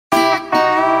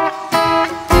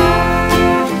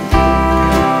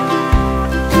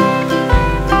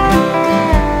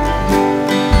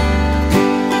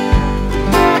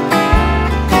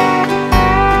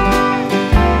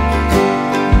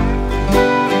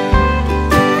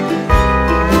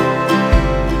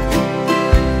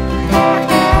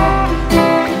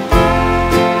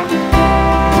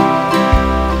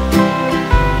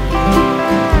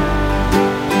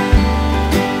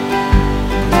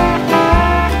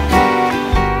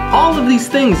these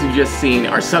things you've just seen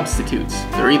are substitutes.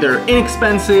 They're either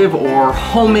inexpensive or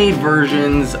homemade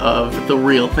versions of the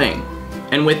real thing.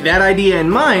 And with that idea in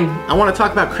mind, I want to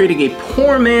talk about creating a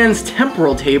poor man's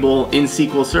temporal table in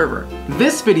SQL Server.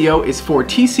 This video is for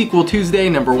T-SQL Tuesday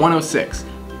number 106.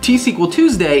 T-SQL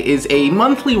Tuesday is a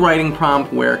monthly writing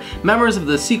prompt where members of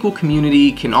the SQL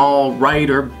community can all write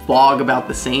or blog about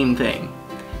the same thing.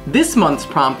 This month's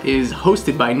prompt is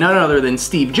hosted by none other than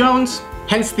Steve Jones,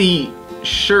 hence the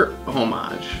shirt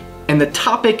homage. And the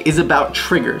topic is about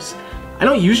triggers. I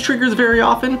don't use triggers very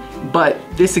often, but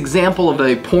this example of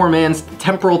a poor man's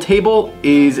temporal table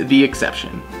is the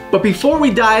exception. But before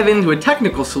we dive into a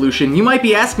technical solution, you might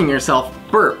be asking yourself,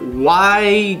 Bert,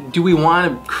 why do we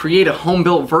want to create a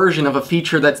home-built version of a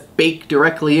feature that's baked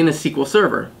directly into SQL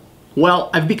Server?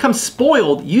 Well, I've become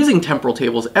spoiled using temporal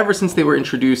tables ever since they were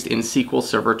introduced in SQL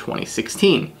Server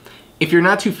 2016. If you're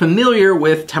not too familiar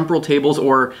with temporal tables,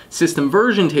 or system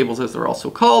version tables as they're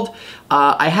also called,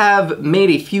 I have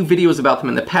made a few videos about them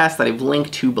in the past that I've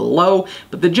linked to below,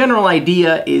 but the general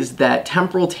idea is that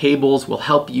temporal tables will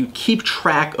help you keep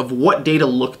track of what data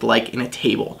looked like in a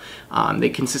table. They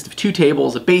consist of two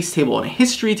tables, a base table and a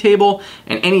history table,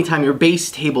 and anytime your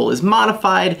base table is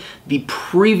modified, the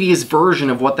previous version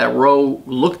of what that row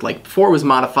looked like before it was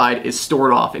modified is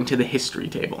stored off into the history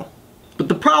table. But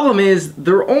the problem is,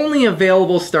 they're only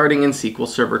available starting in SQL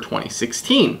Server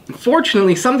 2016.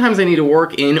 Unfortunately, sometimes I need to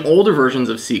work in older versions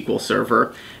of SQL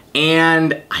Server,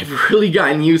 and I've really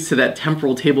gotten used to that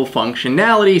temporal table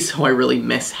functionality, so I really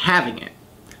miss having it.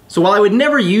 So while I would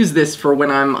never use this for when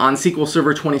I'm on SQL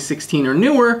Server 2016 or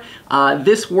newer,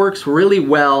 this works really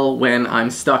well when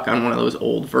I'm stuck on one of those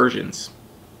old versions.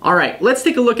 Alright, let's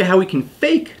take a look at how we can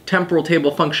fake temporal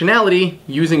table functionality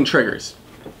using triggers.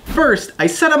 First, I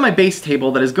set up my base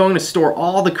table that is going to store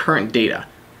all the current data.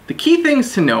 The key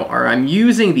things to note are I'm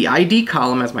using the ID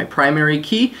column as my primary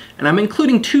key, and I'm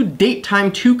including two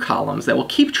datetime2 columns that will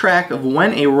keep track of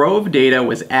when a row of data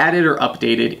was added or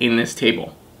updated in this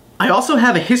table. I also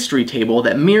have a history table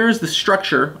that mirrors the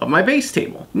structure of my base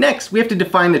table. Next, we have to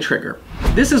define the trigger.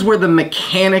 This is where the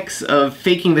mechanics of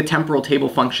faking the temporal table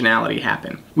functionality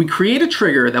happen. We create a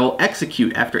trigger that will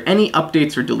execute after any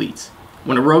updates or deletes.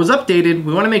 When a row is updated,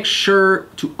 we want to make sure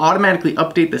to automatically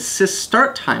update the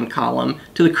sys_start_time column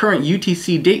to the current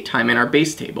UTC date time in our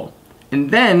base table. And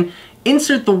then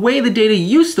insert the way the data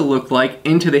used to look like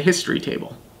into the history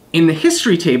table. In the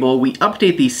history table, we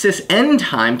update the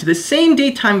sys_end_time to the same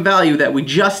datetime value that we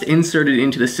just inserted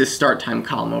into the sys_start_time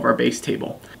column of our base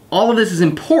table. All of this is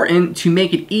important to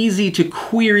make it easy to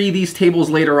query these tables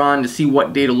later on to see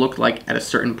what data looked like at a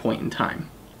certain point in time.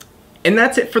 And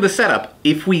that's it for the setup.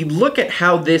 If we look at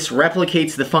how this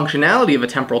replicates the functionality of a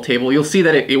temporal table, you'll see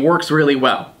that it works really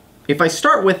well. If I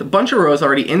start with a bunch of rows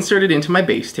already inserted into my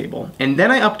base table, and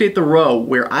then I update the row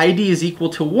where ID is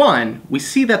equal to 1, we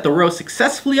see that the row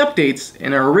successfully updates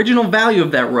and our original value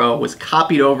of that row was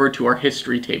copied over to our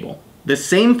history table. The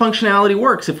same functionality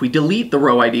works if we delete the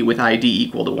row ID with ID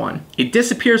equal to 1. It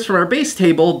disappears from our base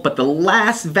table, but the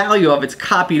last value of it's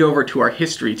copied over to our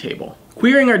history table.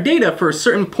 Querying our data for a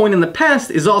certain point in the past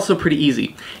is also pretty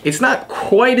easy. It's not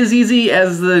quite as easy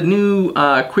as the new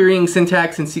querying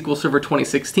syntax in SQL Server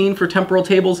 2016 for temporal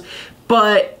tables,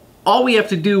 but all we have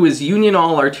to do is union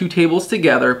all our two tables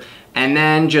together, and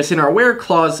then just in our where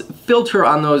clause, filter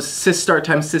on those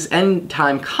sys_start_time,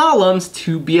 sys_end_time columns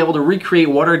to be able to recreate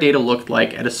what our data looked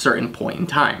like at a certain point in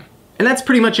time. And that's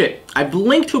pretty much it. I've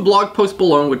linked to a blog post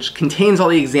below which contains all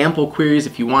the example queries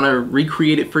if you want to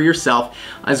recreate it for yourself,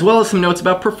 as well as some notes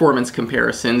about performance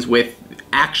comparisons with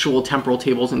actual temporal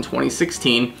tables in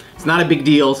 2016. It's not a big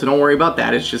deal, so don't worry about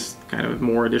that. It's just kind of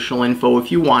more additional info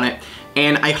if you want it.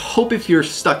 And I hope if you're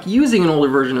stuck using an older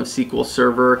version of SQL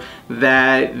Server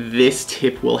that this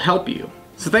tip will help you.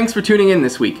 So thanks for tuning in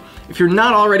this week. If you're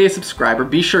not already a subscriber,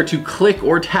 be sure to click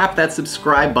or tap that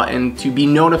subscribe button to be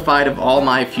notified of all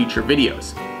my future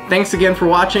videos. Thanks again for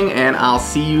watching, and I'll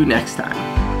see you next time.